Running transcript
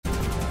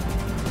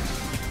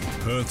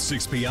Perth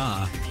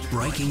 6PR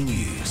breaking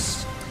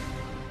news.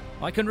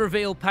 I can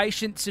reveal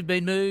patients have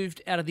been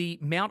moved out of the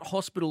Mount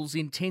Hospital's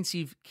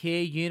intensive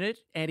care unit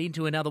and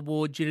into another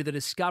ward due to the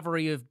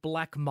discovery of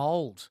black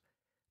mould.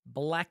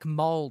 Black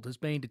mould has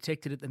been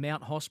detected at the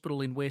Mount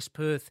Hospital in West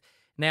Perth.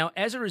 Now,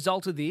 as a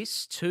result of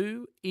this,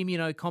 2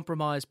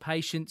 immunocompromised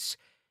patients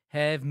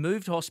have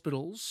moved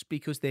hospitals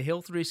because their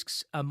health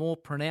risks are more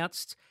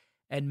pronounced,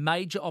 and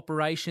major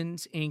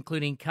operations,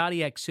 including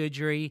cardiac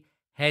surgery,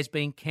 has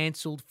been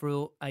cancelled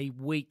for a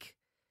week.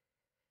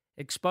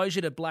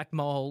 Exposure to black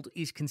mould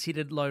is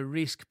considered low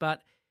risk,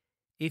 but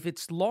if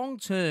it's long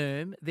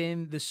term,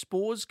 then the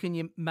spores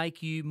can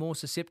make you more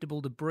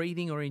susceptible to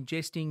breathing or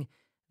ingesting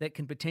that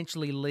can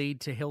potentially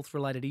lead to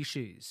health-related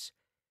issues.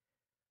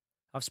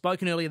 I've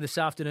spoken earlier this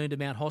afternoon to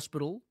Mount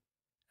Hospital.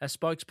 A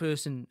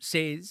spokesperson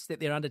says that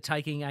they're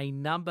undertaking a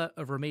number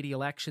of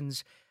remedial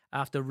actions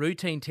after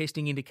routine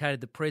testing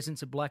indicated the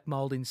presence of black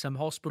mould in some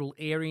hospital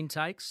air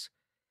intakes.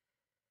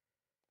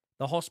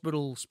 The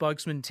hospital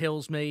spokesman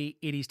tells me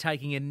it is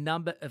taking a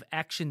number of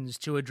actions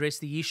to address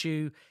the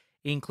issue,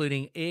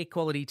 including air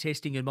quality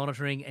testing and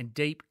monitoring and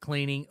deep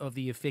cleaning of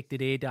the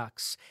affected air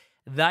ducts.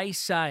 They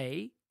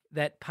say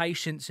that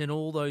patients and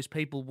all those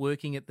people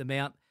working at the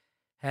Mount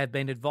have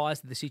been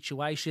advised of the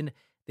situation.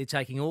 They're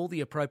taking all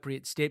the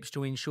appropriate steps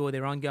to ensure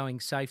their ongoing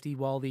safety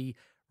while the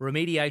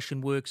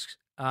remediation works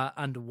are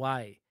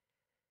underway.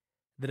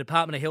 The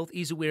Department of Health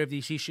is aware of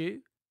this issue.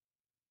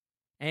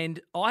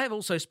 And I have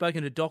also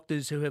spoken to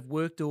doctors who have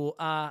worked or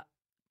are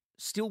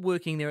still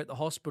working there at the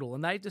hospital,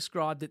 and they've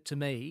described it to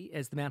me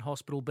as the Mount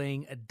Hospital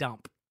being a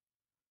dump.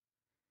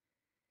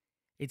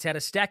 It's had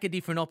a stack of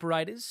different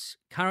operators,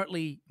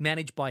 currently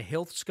managed by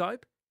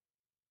Healthscope.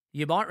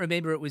 You might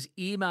remember it was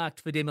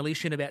earmarked for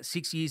demolition about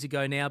 6 years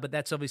ago now, but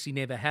that's obviously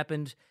never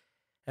happened.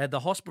 The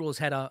hospital has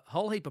had a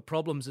whole heap of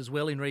problems as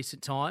well in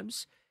recent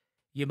times.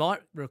 You might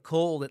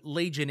recall that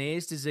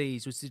Legionnaire's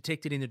disease was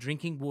detected in the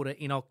drinking water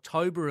in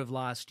October of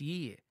last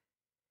year.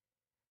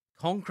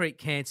 Concrete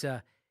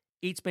cancer,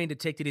 it's been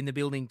detected in the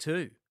building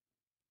too.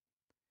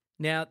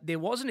 Now, there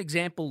was an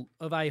example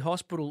of a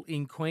hospital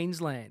in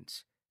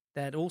Queensland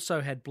that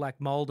also had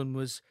black mould and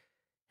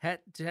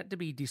had to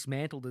be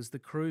dismantled as the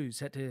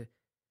crews had to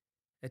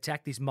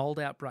attack this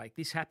mould outbreak.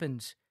 This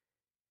happened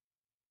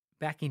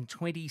back in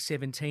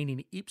 2017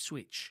 in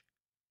Ipswich.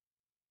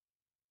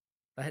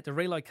 They had to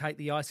relocate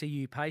the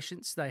ICU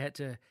patients. They had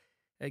to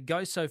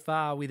go so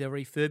far with a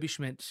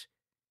refurbishment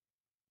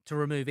to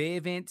remove air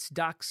vents,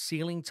 ducts,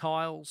 ceiling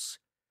tiles.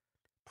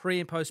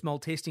 Pre- and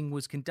post-mold testing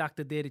was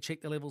conducted there to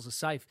check the levels are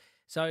safe.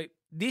 So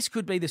this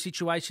could be the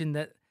situation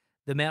that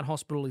the Mount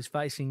Hospital is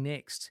facing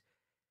next.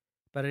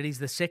 But it is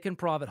the second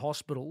private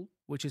hospital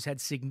which has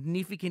had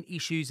significant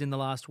issues in the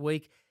last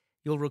week.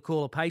 You'll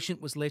recall a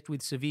patient was left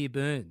with severe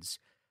burns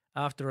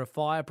after a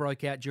fire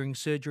broke out during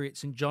surgery at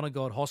St John of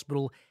God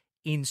Hospital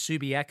in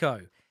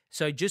Subiaco.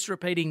 So just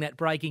repeating that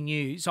breaking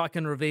news, I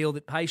can reveal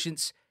that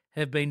patients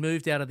have been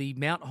moved out of the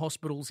Mount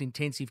Hospital's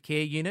intensive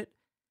care unit.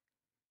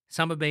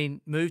 Some have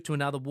been moved to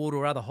another ward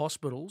or other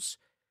hospitals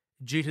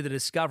due to the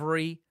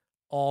discovery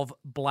of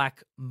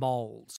black mould.